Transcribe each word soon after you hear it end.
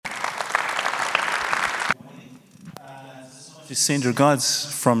to send regards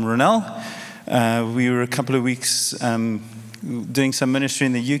from Ronelle. We were a couple of weeks doing some ministry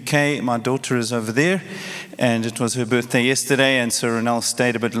in the UK. My daughter is over there, and it was her birthday yesterday, and so Ronelle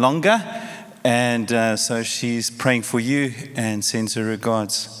stayed a bit longer, and so she's praying for you and sends her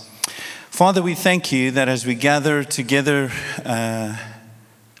regards. Father, we thank you that as we gather together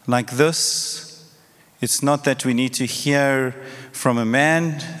like this, it's not that we need to hear from a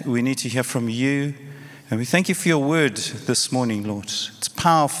man, we need to hear from you. And we thank you for your word this morning, Lord. It's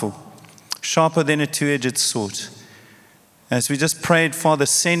powerful, sharper than a two-edged sword. As we just prayed, Father,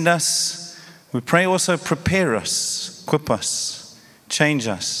 send us. We pray also, prepare us, equip us, change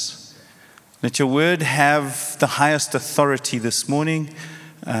us. Let your word have the highest authority this morning.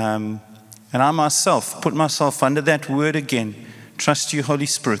 And I myself, put myself under that word again. Trust you, Holy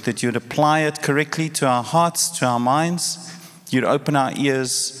Spirit, that you'd apply it correctly to our hearts, to our minds. You'd open our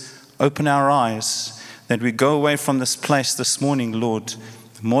ears, open our eyes, that we go away from this place this morning, Lord,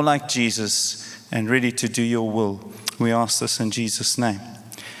 more like Jesus and ready to do your will. We ask this in Jesus' name.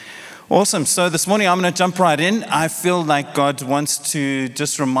 Awesome. So this morning I'm going to jump right in. I feel like God wants to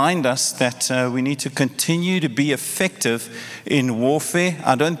just remind us that we need to continue to be effective in warfare.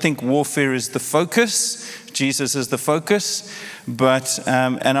 I don't think warfare is the focus. Jesus is the focus. But,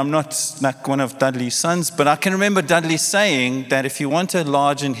 and I'm not like one of Dudley's sons, but I can remember Dudley saying that if you want a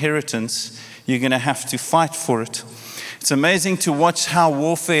large inheritance, you're going to have to fight for it. It's amazing to watch how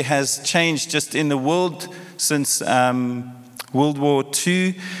warfare has changed just in the world since World War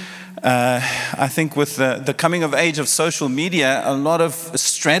II. I think with the coming of age of social media, a lot of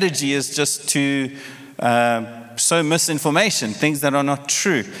strategy is just to sow misinformation, things that are not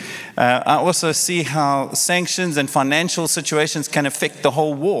true. I also see how sanctions and financial situations can affect the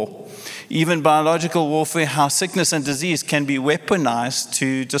whole war. Even biological warfare, how sickness and disease can be weaponized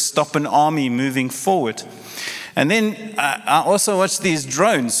to just stop an army moving forward. And then I also watch these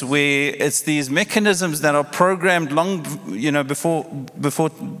drones where it's these mechanisms that are programmed long, before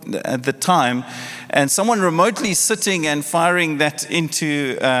the time, and someone remotely sitting and firing that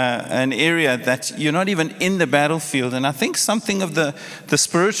into an area that you're not even in the battlefield. And I think something of the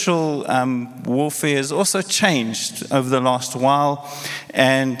spiritual warfare has also changed over the last while.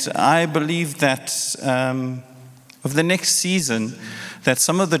 And I believe that of the next season, that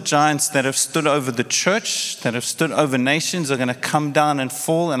some of the giants that have stood over the church, that have stood over nations, are going to come down and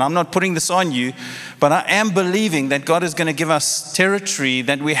fall. And I'm not putting this on you, but I am believing that God is going to give us territory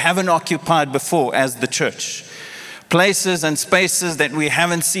that we haven't occupied before as the church. Places and spaces that we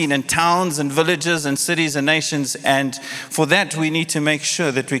haven't seen in towns and villages and cities and nations. And for that, we need to make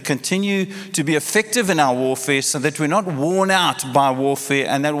sure that we continue to be effective in our warfare so that we're not worn out by warfare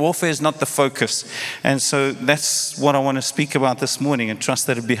and that warfare is not the focus. And so that's what I want to speak about this morning and trust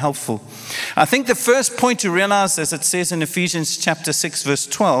that it'll be helpful. I think the first point to realize, as it says in Ephesians chapter 6, verse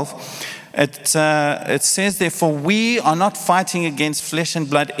 12, it says, therefore, we are not fighting against flesh and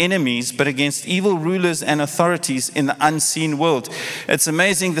blood enemies, but against evil rulers and authorities in the unseen world. It's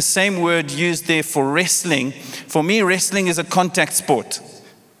amazing, the same word used there for wrestling. For me, wrestling is a contact sport.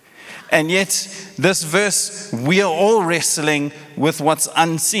 And yet, this verse, we are all wrestling with what's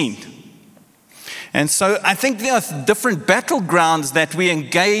unseen. And so I think there are different battlegrounds that we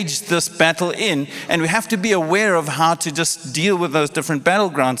engage this battle in, and we have to be aware of how to just deal with those different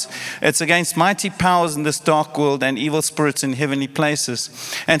battlegrounds. It's against mighty powers in this dark world and evil spirits in heavenly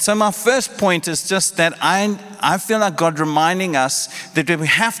places. And so my first point is just that I feel like God reminding us that we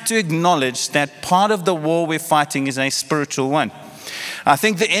have to acknowledge that part of the war we're fighting is a spiritual one. I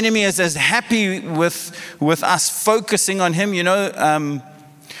think the enemy is as happy with us focusing on him,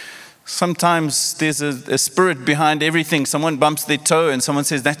 Sometimes there's a spirit behind everything. Someone bumps their toe and someone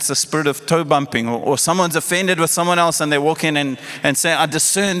says that's a spirit of toe bumping. Or someone's offended with someone else and they walk in and say, I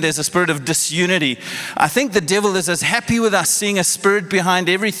discern there's a spirit of disunity. I think the devil is as happy with us seeing a spirit behind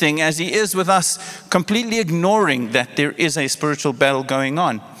everything as he is with us completely ignoring that there is a spiritual battle going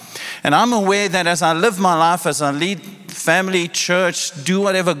on. And I'm aware that as I live my life, as I lead family, church, do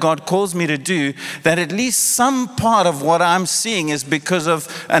whatever God calls me to do, that at least some part of what I'm seeing is because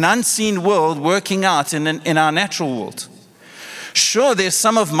of an unseen world working out in our natural world. Sure, there's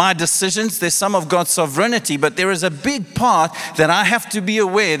some of my decisions, there's some of God's sovereignty, but there is a big part that I have to be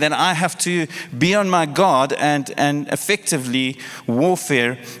aware, that I have to be on my guard and effectively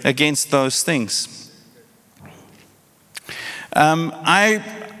warfare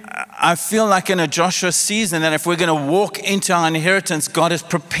I feel like in a Joshua season that if we're going to walk into our inheritance, God is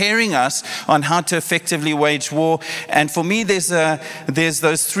preparing us on how to effectively wage war. And for me, there's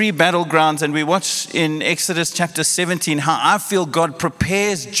those three battlegrounds, and we watch in Exodus chapter 17 how I feel God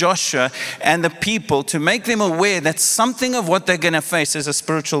prepares Joshua and the people to make them aware that something of what they're going to face is a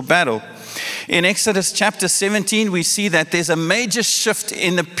spiritual battle. In Exodus chapter 17, we see that there's a major shift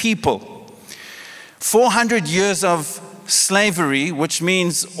in the people. 400 years of slavery, which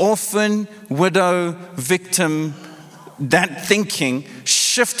means orphan, widow, victim, that thinking,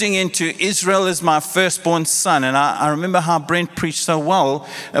 shifting into Israel is my firstborn son. And I remember how Brent preached so well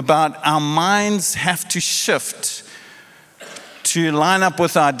about our minds have to shift to line up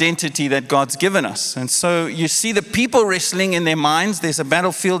with the identity that God's given us. And so you see the people wrestling in their minds. There's a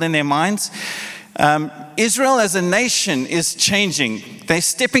battlefield in their minds. Israel as a nation is changing. They're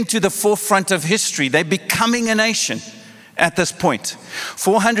stepping to the forefront of history. They're becoming a nation at this point.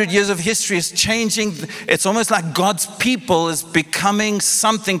 400 years of history is changing. It's almost like God's people is becoming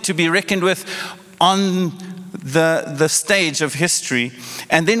something to be reckoned with on the stage of history.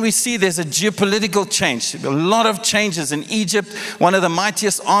 And then we see there's a geopolitical change. A lot of changes in Egypt. One of the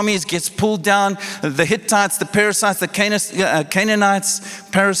mightiest armies gets pulled down. The Hittites, the Perizzites, the Canaanites,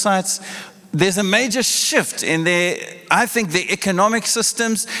 Perizzites. There's a major shift in their economic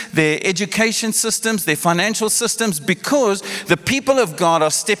systems, their education systems, their financial systems, because the people of God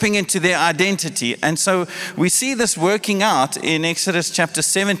are stepping into their identity. And so we see this working out in Exodus chapter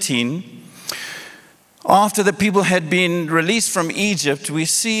 17. After the people had been released from Egypt, we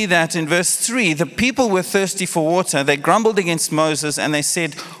see that in verse 3, the people were thirsty for water. They grumbled against Moses and they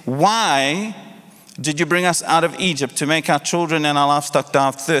said, "Why did you bring us out of Egypt to make our children and our livestock die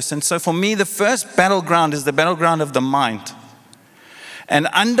of thirst?" And so for me, the first battleground is the battleground of the mind. And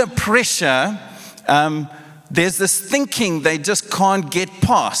under pressure, there's this thinking they just can't get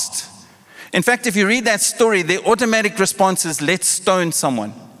past. In fact, if you read that story, their automatic response is, "Let's stone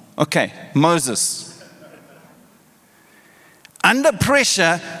someone." Okay, Moses. Under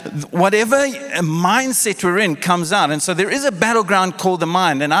pressure, whatever mindset we're in comes out. And so there is a battleground called the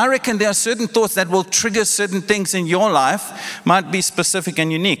mind. And I reckon there are certain thoughts that will trigger certain things in your life, might be specific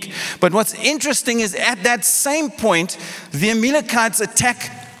and unique. But what's interesting is at that same point, the Amalekites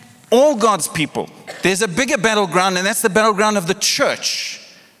attack all God's people. There's a bigger battleground, and that's the battleground of the church.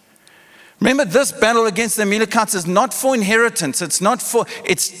 Remember, this battle against the Amalekites is not for inheritance.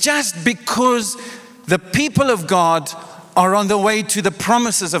 It's just because the people of God are on the way to the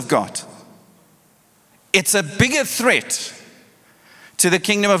promises of God. It's a bigger threat to the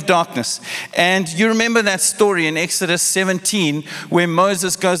kingdom of darkness. And you remember that story in Exodus 17 where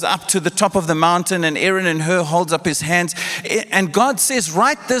Moses goes up to the top of the mountain and Aaron and Hur holds up his hands. And God says,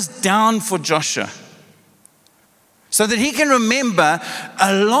 "Write this down for Joshua, so that he can remember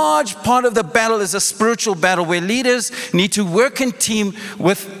a large part of the battle is a spiritual battle where leaders need to work in team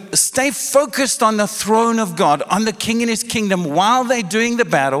stay focused on the throne of God, on the king and his kingdom while they're doing the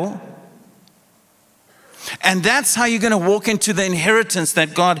battle. And that's how you're going to walk into the inheritance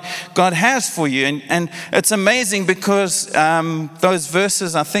that God has for you. And it's amazing because those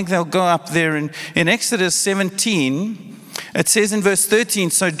verses, I think they'll go up there in Exodus 17. It says in verse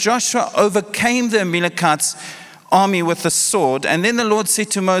 13, "So Joshua overcame the Amalekites' army with the sword. And then the Lord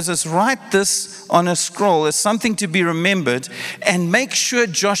said to Moses, write this on a scroll as something to be remembered, and make sure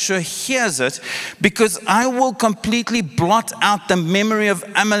Joshua hears it, because I will completely blot out the memory of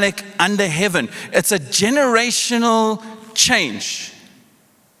Amalek under heaven." It's a generational change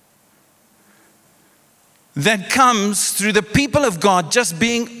that comes through the people of God just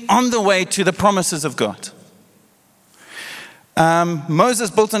being on the way to the promises of God. Moses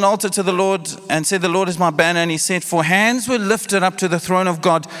built an altar to the Lord and said, "The Lord is my banner." And he said, "For hands were lifted up to the throne of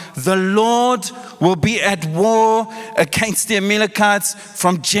God. The Lord will be at war against the Amalekites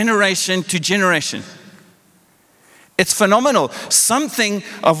from generation to generation." It's phenomenal. Something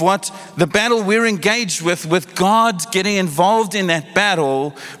of what the battle we're engaged with God getting involved in that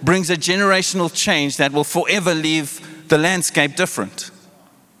battle, brings a generational change that will forever leave the landscape different.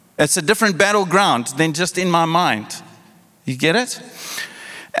 It's a different battleground than just in my mind. You get it?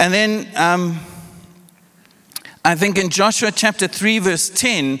 And then I think in Joshua chapter 3 verse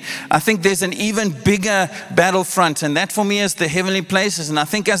 10, I think there's an even bigger battlefront, and that for me is the heavenly places. And I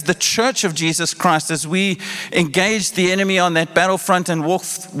think as the church of Jesus Christ, as we engage the enemy on that battlefront and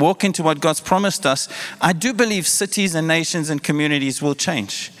walk into what God's promised us, I do believe cities and nations and communities will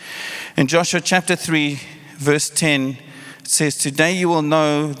change. In Joshua chapter 3 verse 10, it says, "Today you will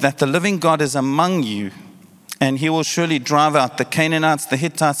know that the living God is among you, and he will surely drive out the Canaanites, the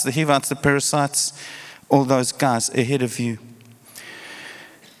Hittites, the Hivites, the Perizzites, all those guys ahead of you."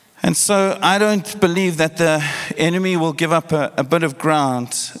 And so I don't believe that the enemy will give up a bit of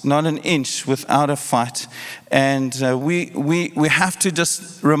ground, not an inch, without a fight. And we have to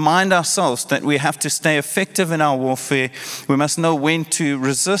just remind ourselves that we have to stay effective in our warfare. We must know when to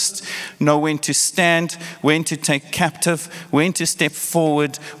resist, know when to stand, when to take captive, when to step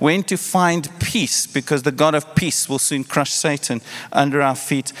forward, when to find peace, because the God of peace will soon crush Satan under our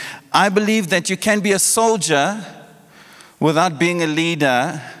feet. I believe that you can be a soldier without being a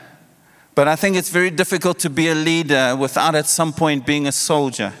leader. But I think it's very difficult to be a leader without at some point being a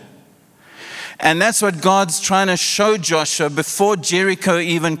soldier. And that's what God's trying to show Joshua before Jericho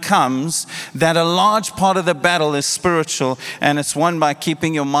even comes, that a large part of the battle is spiritual, and it's won by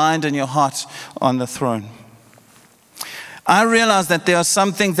keeping your mind and your heart on the throne. I realize that there are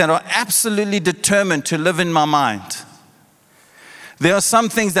some things that are absolutely determined to live in my mind. There are some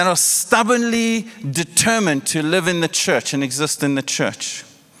things that are stubbornly determined to live in the church and exist in the church.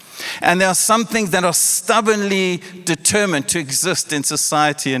 And there are some things that are stubbornly determined to exist in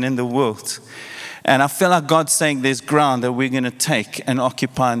society and in the world. And I feel like God's saying there's ground that we're going to take and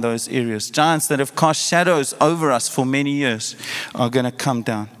occupy in those areas. Giants that have cast shadows over us for many years are going to come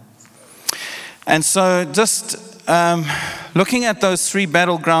down. And so just looking at those three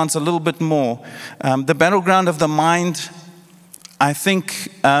battlegrounds a little bit more. The battleground of the mind, I think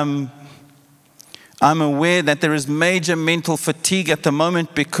I'm aware that there is major mental fatigue at the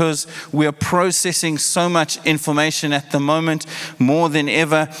moment because we are processing so much information at the moment, more than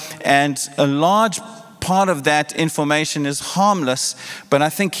ever. And a large part of that information is harmless, but I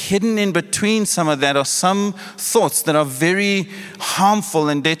think hidden in between some of that are some thoughts that are very harmful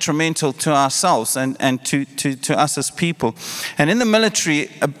and detrimental to ourselves and to us as people. And in the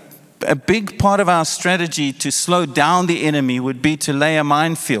military, a big part of our strategy to slow down the enemy would be to lay a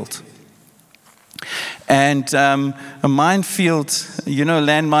minefield. And a minefield,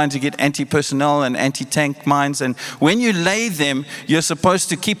 landmines, you get anti-personnel and anti-tank mines. And when you lay them, you're supposed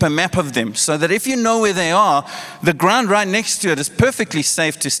to keep a map of them so that if you know where they are, the ground right next to it is perfectly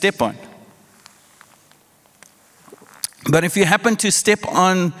safe to step on. But if you happen to step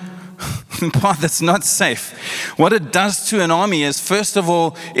on a path that's not safe, what it does to an army is, first of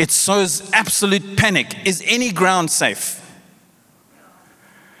all, it sows absolute panic. Is any ground safe?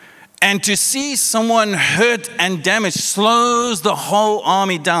 And to see someone hurt and damaged slows the whole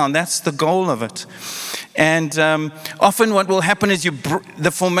army down. That's the goal of it. And often what will happen is the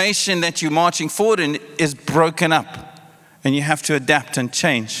formation that you're marching forward in is broken up. And you have to adapt and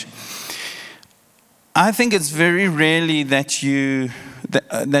change. I think it's very rarely that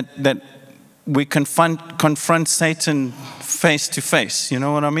we confront Satan face to face. You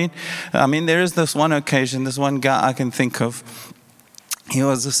know what I mean? I mean, there is this one occasion, this one guy I can think of. He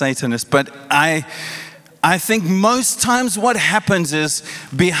was a Satanist. But I think most times what happens is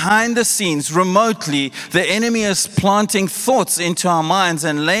behind the scenes, remotely, the enemy is planting thoughts into our minds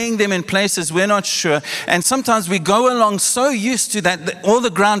and laying them in places we're not sure. And sometimes we go along so used to that all the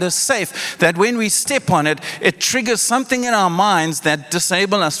ground is safe that when we step on it, it triggers something in our minds that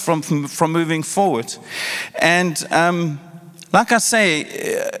disable us from moving forward. And like I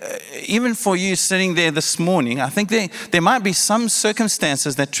say, even for you sitting there this morning, I think there might be some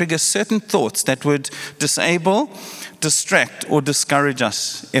circumstances that trigger certain thoughts that would disable, distract, or discourage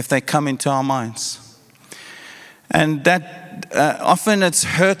us if they come into our minds. And that often it's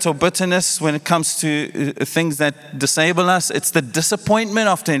hurt or bitterness when it comes to things that disable us. It's the disappointment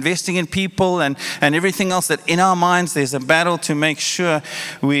after investing in people and everything else that in our minds there's a battle to make sure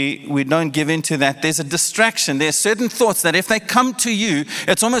we don't give into that. There's a distraction. There's certain thoughts that if they come to you,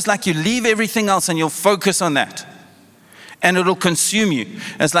 it's almost like you leave everything else and you'll focus on that. And it'll consume you.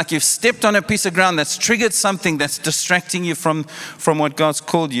 It's like you've stepped on a piece of ground that's triggered something that's distracting you from what God's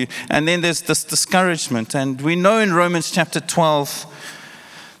called you. And then there's this discouragement. And we know in Romans chapter 12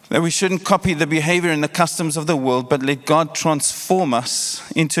 that we shouldn't copy the behavior and the customs of the world, but let God transform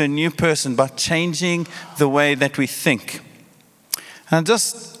us into a new person by changing the way that we think. And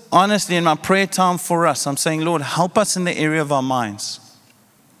just honestly, in my prayer time for us, I'm saying, Lord, help us in the area of our minds.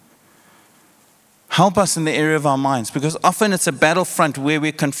 Help us in the area of our minds, because often it's a battlefront where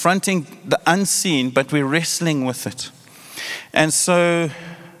we're confronting the unseen, but we're wrestling with it. And so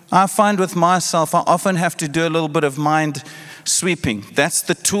I find with myself, I often have to do a little bit of mind sweeping. That's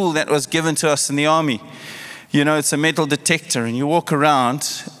the tool that was given to us in the army. You know, it's a metal detector, and you walk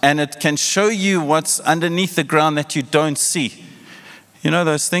around, and it can show you what's underneath the ground that you don't see. You know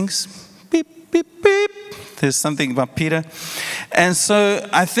those things? Beep, beep, beep. There's something about Peter. And so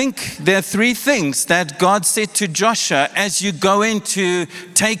I think there are three things that God said to Joshua as you go into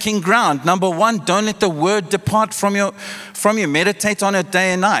taking ground. Number one, don't let the word depart from you. Meditate on it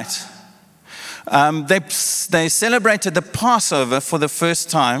day and night. They celebrated the Passover for the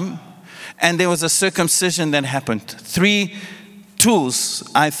first time, and there was a circumcision that happened. Three tools,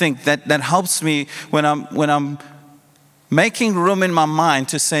 I think, that helps me when I'm making room in my mind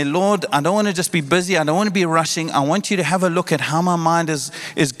to say, Lord, I don't want to just be busy. I don't want to be rushing. I want you to have a look at how my mind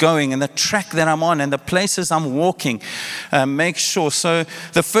is going and the track that I'm on and the places I'm walking. Make sure. So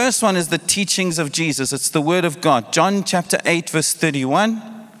the first one is the teachings of Jesus. It's the Word of God. John chapter 8, verse 31.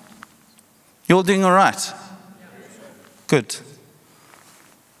 You all doing all right? Good.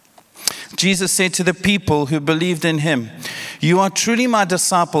 Jesus said to the people who believed in him, you are truly my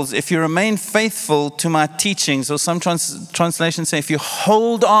disciples if you remain faithful to my teachings, or some translations say if you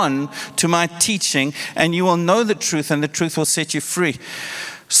hold on to my teaching, and you will know the truth and the truth will set you free.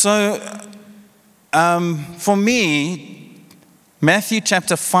 So for me, Matthew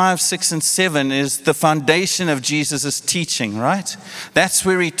chapter 5, 6, and 7 is the foundation of Jesus' teaching, right? That's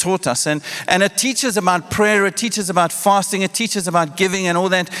where he taught us. And it teaches about prayer, it teaches about fasting, it teaches about giving and all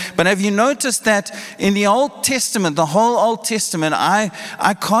that. But have you noticed that in the Old Testament, the whole Old Testament, I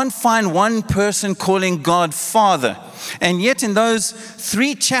can't find one person calling God Father. And yet in those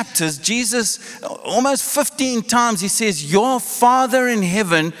 3 chapters, Jesus, almost 15 times, he says, your Father in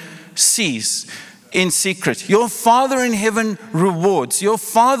heaven sees in secret. Your Father in heaven rewards. Your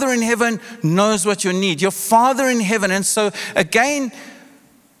Father in heaven knows what you need. Your Father in heaven. And so again,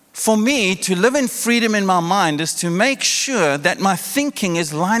 for me to live in freedom in my mind is to make sure that my thinking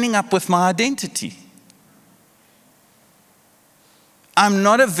is lining up with my identity. I'm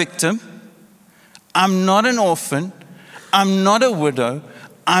not a victim. I'm not an orphan. I'm not a widow.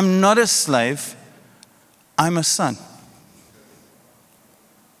 I'm not a slave. I'm a son.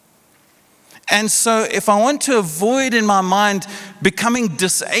 And so if I want to avoid in my mind becoming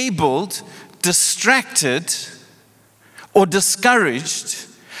disabled, distracted, or discouraged,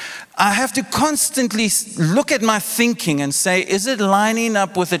 I have to constantly look at my thinking and say, is it lining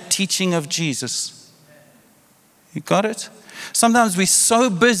up with the teaching of Jesus? You got it? Sometimes we're so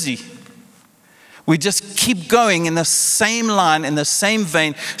busy, we just keep going in the same line, in the same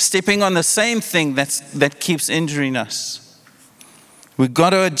vein, stepping on the same thing that keeps injuring us. We've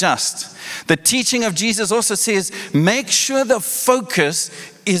got to adjust. The teaching of Jesus also says, make sure the focus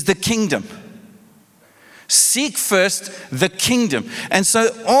is the kingdom. Seek first the kingdom. And so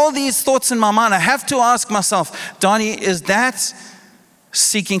all these thoughts in my mind, I have to ask myself, Danie, is that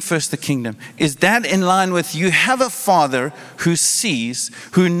seeking first the kingdom? Is that in line with you have a Father who sees,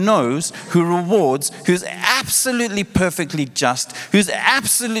 who knows, who rewards, who's absolutely perfectly just, who's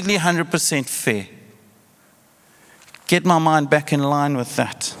absolutely 100% fair? Get my mind back in line with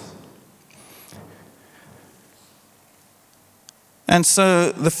that. And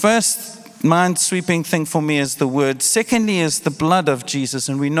so the first mind-sweeping thing for me is the word. Secondly is the blood of Jesus,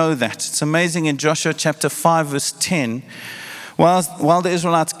 and we know that. It's amazing in Joshua chapter 5, verse 10. While the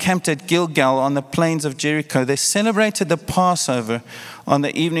Israelites camped at Gilgal on the plains of Jericho, they celebrated the Passover on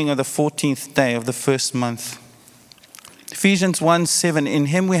the evening of the 14th day of the first month. Ephesians 1:7, in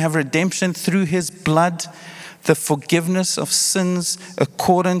him we have redemption through his blood, the forgiveness of sins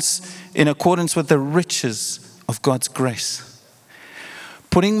in accordance with the riches of God's grace.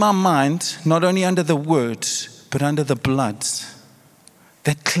 Putting my mind not only under the word, but under the blood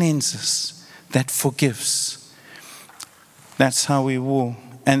that cleanses, that forgives. That's how we war.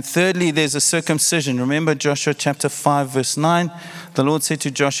 And thirdly, there's a circumcision. Remember Joshua chapter 5, verse 9. The Lord said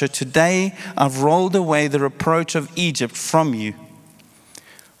to Joshua, today I've rolled away the reproach of Egypt from you.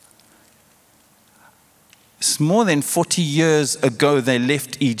 It's more than 40 years ago they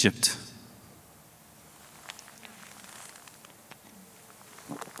left Egypt.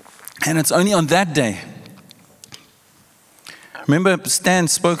 And it's only on that day. Remember, Stan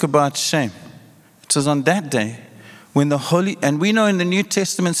spoke about shame. It was on that day when the Holy, and we know in the New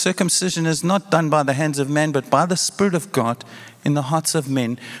Testament, circumcision is not done by the hands of man, but by the Spirit of God in the hearts of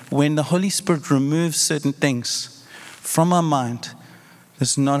men. When the Holy Spirit removes certain things from our mind,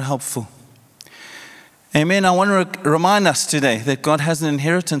 it's not helpful. Amen. I want to remind us today that God has an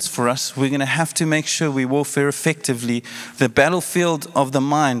inheritance for us. We're going to have to make sure we warfare effectively. The battlefield of the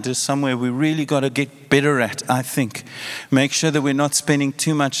mind is somewhere we really got to get better at, I think. Make sure that we're not spending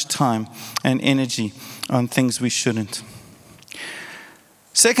too much time and energy on things we shouldn't.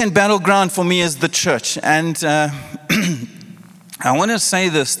 Second battleground for me is the church. And I want to say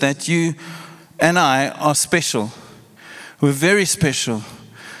this, that you and I are special. We're very special.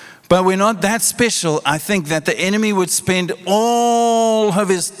 But we're not that special. I think that the enemy would spend all of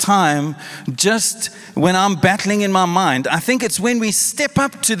his time just when I'm battling in my mind. I think it's when we step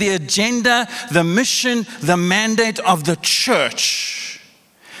up to the agenda, the mission, the mandate of the church,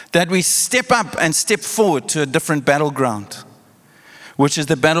 that we step up and step forward to a different battleground, which is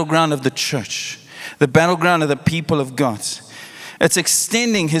the battleground of the church, the battleground of the people of God. It's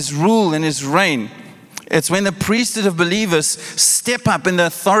extending his rule and his reign. It's when the priesthood of believers step up in the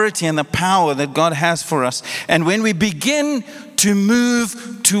authority and the power that God has for us. And when we begin to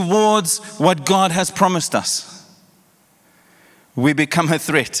move towards what God has promised us, we become a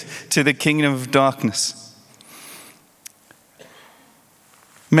threat to the kingdom of darkness.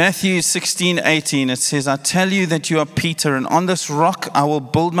 Matthew 16:18, it says, I tell you that you are Peter, and on this rock I will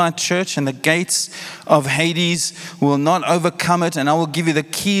build my church, and the gates of Hades will not overcome it, and I will give you the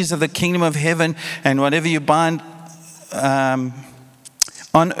keys of the kingdom of heaven, and whatever you bind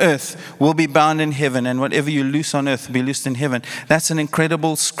on earth will be bound in heaven, and whatever you loose on earth will be loosed in heaven. That's an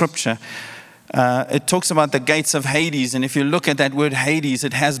incredible scripture. It talks about the gates of Hades, and if you look at that word Hades,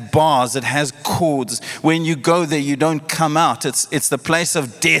 it has bars, it has cords. When you go there, you don't come out. It's the place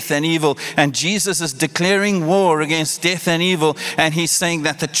of death and evil, and Jesus is declaring war against death and evil, and he's saying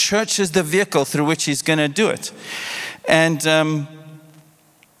that the church is the vehicle through which he's going to do it. And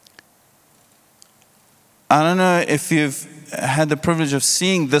I don't know if you've had the privilege of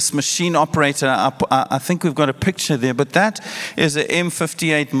seeing this machine operator. I think we've got a picture there, but that is an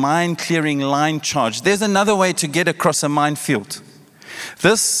M58 mine clearing line charge. There's another way to get across a minefield.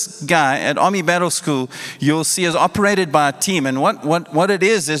 This guy at Army Battle School, you'll see, is operated by a team, and what it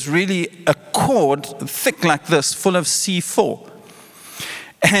is really a cord thick like this full of C4.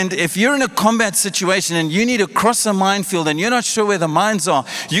 And if you're in a combat situation and you need to cross a minefield and you're not sure where the mines are,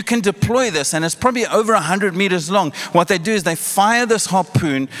 you can deploy this, and it's probably over 100 meters long. What they do is they fire this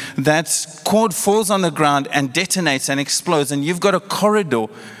harpoon, that cord falls on the ground and detonates and explodes, and you've got a corridor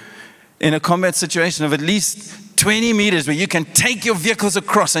in a combat situation of at least 20 meters where you can take your vehicles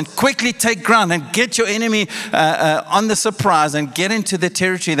across and quickly take ground and get your enemy on the surprise and get into the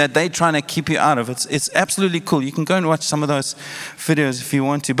territory that they're trying to keep you out of. It's absolutely cool. You can go and watch some of those videos if you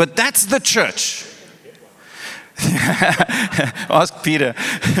want to. But that's the church. Ask Peter.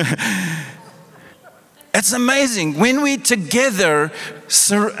 It's amazing when we together,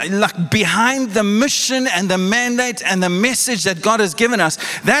 like behind the mission and the mandate and the message that God has given us.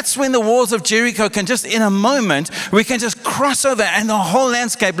 That's when the walls of Jericho can just, in a moment, we can just cross over and the whole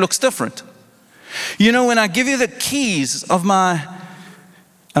landscape looks different. You know, when I give you the keys of my,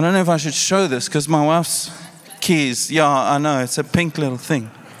 I don't know if I should show this because my wife's keys, yeah, I know, it's a pink little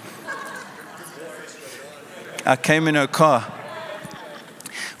thing. I came in her car.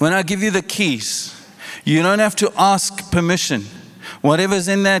 When I give you the keys, you don't have to ask permission. Whatever's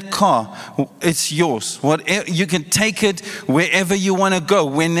in that car, it's yours. You can take it wherever you want to go,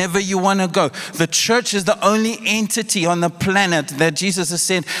 whenever you want to go. The church is the only entity on the planet that Jesus has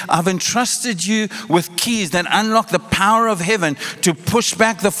said, I've entrusted you with keys that unlock the power of heaven to push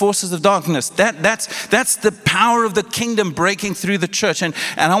back the forces of darkness. That's the power of the kingdom breaking through the church. And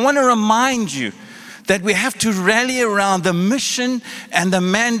I want to remind you that we have to rally around the mission and the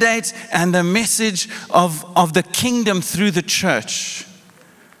mandate and the message of the kingdom through the church.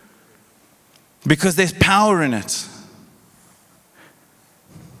 Because there's power in it.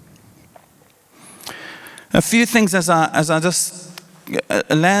 A few things as I just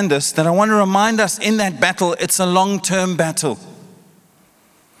land this, that I want to remind us in that battle, it's a long-term battle.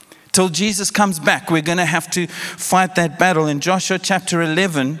 Till Jesus comes back, we're going to have to fight that battle. In Joshua chapter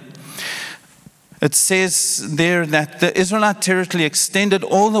 11, it says there that the Israelite territory extended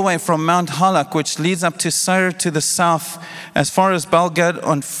all the way from Mount Halak, which leads up to Seir to the south, as far as Balgad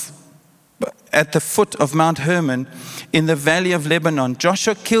at the foot of Mount Hermon in the valley of Lebanon.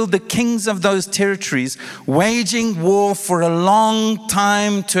 Joshua killed the kings of those territories, waging war for a long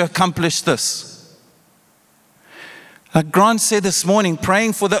time to accomplish this. Like Grant said this morning,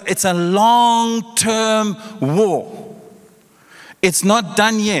 praying for it's a long-term war. It's not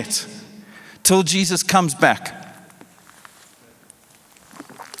done yet. Till Jesus comes back.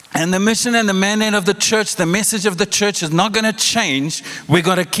 And the mission and the mandate of the church, the message of the church is not going to change. We've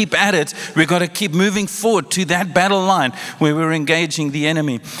got to keep at it. We've got to keep moving forward to that battle line where we're engaging the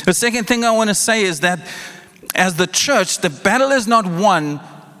enemy. The second thing I want to say is that as the church, the battle is not won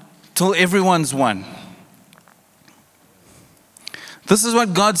till everyone's won. This is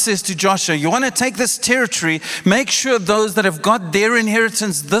what God says to Joshua. You want to take this territory, make sure those that have got their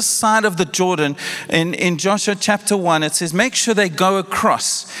inheritance this side of the Jordan, in Joshua chapter 1, it says, make sure they go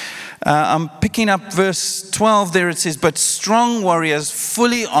across. I'm picking up verse 12 there. It says, but strong warriors,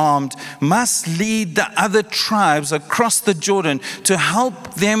 fully armed, must lead the other tribes across the Jordan to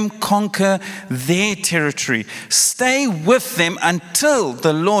help them conquer their territory. Stay with them until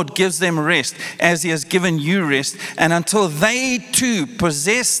the Lord gives them rest, as he has given you rest, and until they too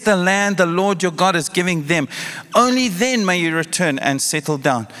possess the land the Lord your God is giving them. Only then may you return and settle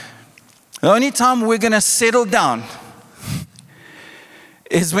down. The only time we're going to settle down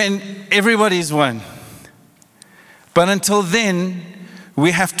is when everybody's won. But until then,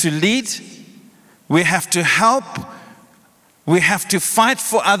 we have to lead, we have to help, we have to fight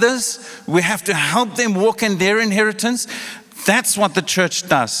for others, we have to help them walk in their inheritance. That's what the church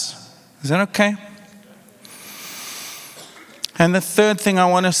does. Is that okay? And the third thing I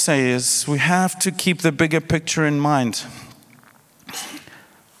want to say is we have to keep the bigger picture in mind.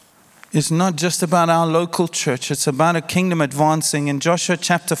 It's not just about our local church. It's about a kingdom advancing. In Joshua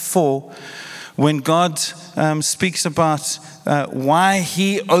chapter 4, when God speaks about why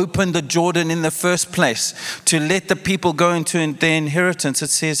he opened the Jordan in the first place, to let the people go into their inheritance,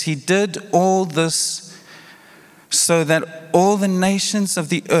 it says he did all this so that all the nations of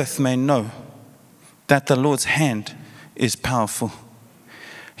the earth may know that the Lord's hand is powerful.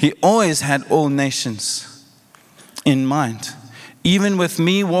 He always had all nations in mind. Even with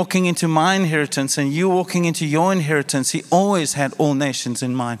me walking into my inheritance and you walking into your inheritance, he always had all nations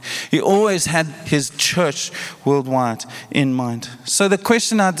in mind. He always had his church worldwide in mind. So the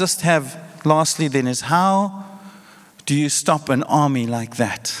question I just have lastly then is, how do you stop an army like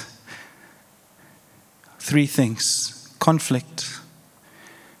that? 3 things: conflict,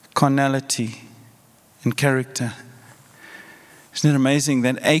 carnality, and character. Isn't it amazing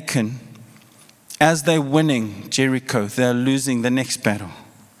that Achan, as they're winning Jericho, they're losing the next battle.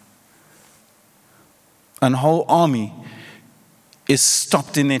 A whole army is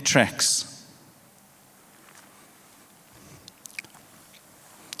stopped in their tracks.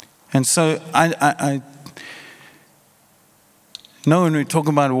 And so I know when we talk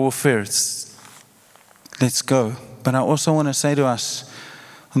about warfare, it's let's go. But I also want to say to us,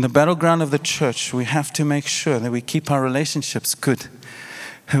 on the battleground of the church, we have to make sure that we keep our relationships good.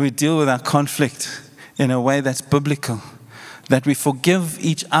 And we deal with our conflict in a way that's biblical, that we forgive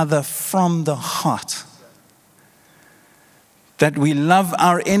each other from the heart, that we love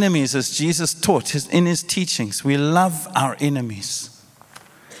our enemies as Jesus taught in his teachings. We love our enemies.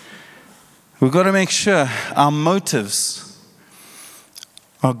 We've got to make sure our motives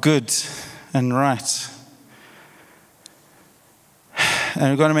are good and right. And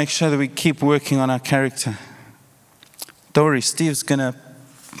we've got to make sure that we keep working on our character. Don't worry, Steve's going to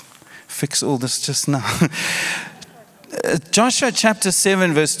fix all this just now. Joshua chapter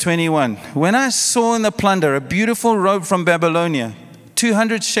 7 verse 21. When I saw in the plunder a beautiful robe from Babylonia,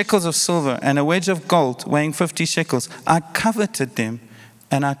 200 shekels of silver and a wedge of gold weighing 50 shekels, I coveted them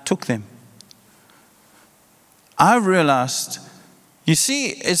and I took them. I realized, you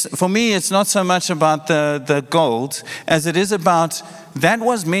see, for me it's not so much about the gold as it is about, that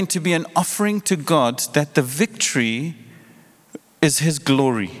was meant to be an offering to God, that the victory is his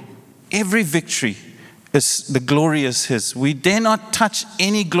glory. Every victory, the glory is his. We dare not touch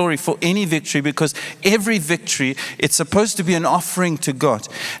any glory for any victory, because every victory, it's supposed to be an offering to God.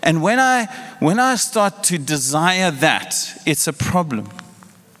 And when I start to desire that, it's a problem.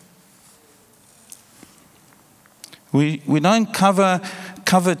 We don't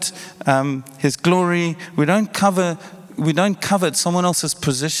covet his glory. We don't covet someone else's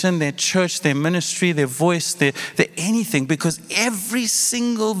position, their church, their ministry, their voice, their anything, because every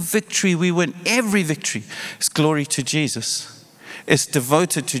single victory we win, every victory is glory to Jesus. It's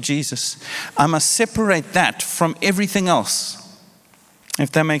devoted to Jesus. I must separate that from everything else, if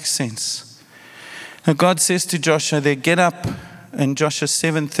that makes sense. Now God says to Joshua there, get up in Joshua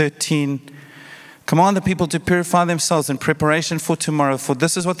 7:13. Command the people to purify themselves in preparation for tomorrow, for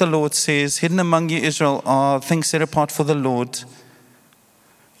this is what the Lord says, hidden among you, Israel, are things set apart for the Lord.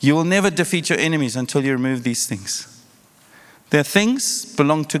 You will never defeat your enemies until you remove these things. Their things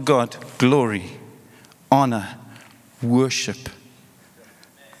belong to God: glory, honor, worship.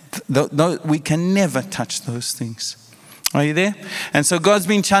 We can never touch those things. Are you there? And so God's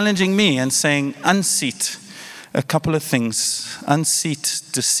been challenging me and saying, unseat a couple of things. Unseat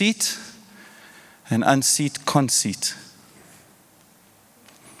deceit and unseat conceit.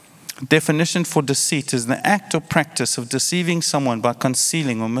 Definition for deceit is the act or practice of deceiving someone by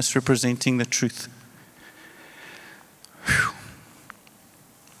concealing or misrepresenting the truth.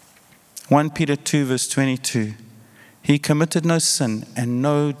 1 Peter 2 verse 22. He committed no sin and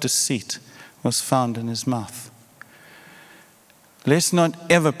no deceit was found in his mouth. Let's not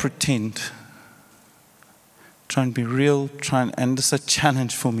ever pretend. Try and be real, and this is a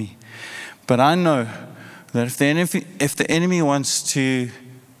challenge for me. But I know that if the enemy wants to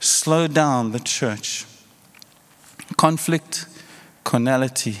slow down the church, conflict,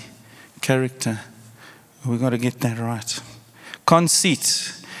 carnality, character, we've got to get that right.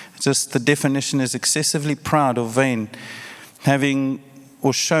 Conceit, just the definition is excessively proud or vain, having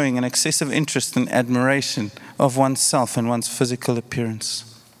or showing an excessive interest and admiration of oneself and one's physical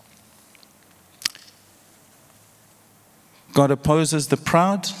appearance. God opposes the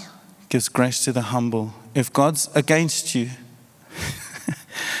proud, gives grace to the humble. If God's against you,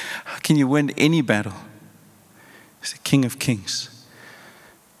 how can you win any battle? He's the King of Kings.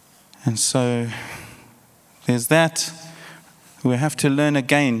 And so there's that. We have to learn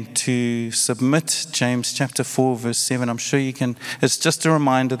again to submit. James chapter 4 verse 7. I'm sure you can. It's just a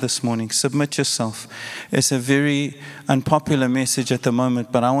reminder this morning. Submit yourself. It's a very unpopular message at the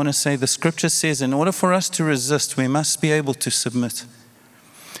moment, but I want to say the scripture says in order for us to resist, we must be able to submit.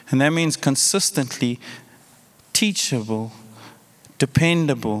 And that means consistently teachable,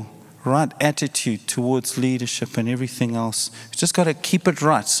 dependable, right attitude towards leadership and everything else. We just got to keep it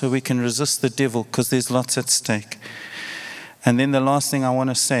right so we can resist the devil, because there's lots at stake. And then the last thing I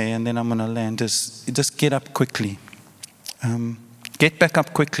want to say, and then I'm going to land, is just get up quickly. Get back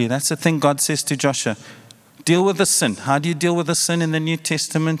up quickly. That's the thing God says to Joshua. Deal with the sin. How do you deal with the sin in the New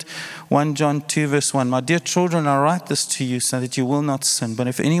Testament? 1 John 2 verse 1. My dear children, I write this to you so that you will not sin. But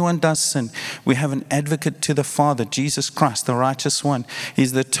if anyone does sin, we have an advocate to the Father, Jesus Christ, the righteous one.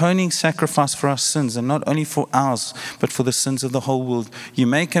 He's the atoning sacrifice for our sins, and not only for ours, but for the sins of the whole world. You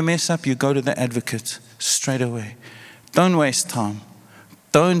make a mess up, you go to the advocate straight away. Don't waste time.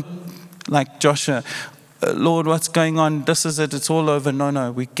 Don't, like Joshua, Lord, what's going on? This is it. It's all over. No.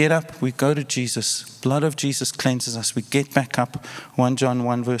 We get up. We go to Jesus. Blood of Jesus cleanses us. We get back up. 1 John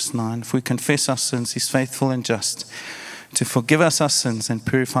 1 verse 9. If we confess our sins, He's faithful and just to forgive us our sins and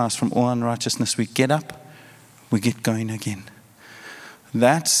purify us from all unrighteousness. We get up. We get going again.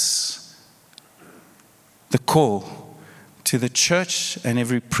 That's the call to the church and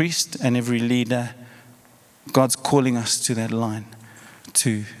every priest and every leader. God's calling us to that line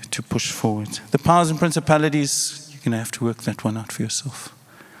to push forward. The powers and principalities, you're going to have to work that one out for yourself.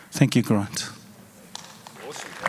 Thank you, Grant.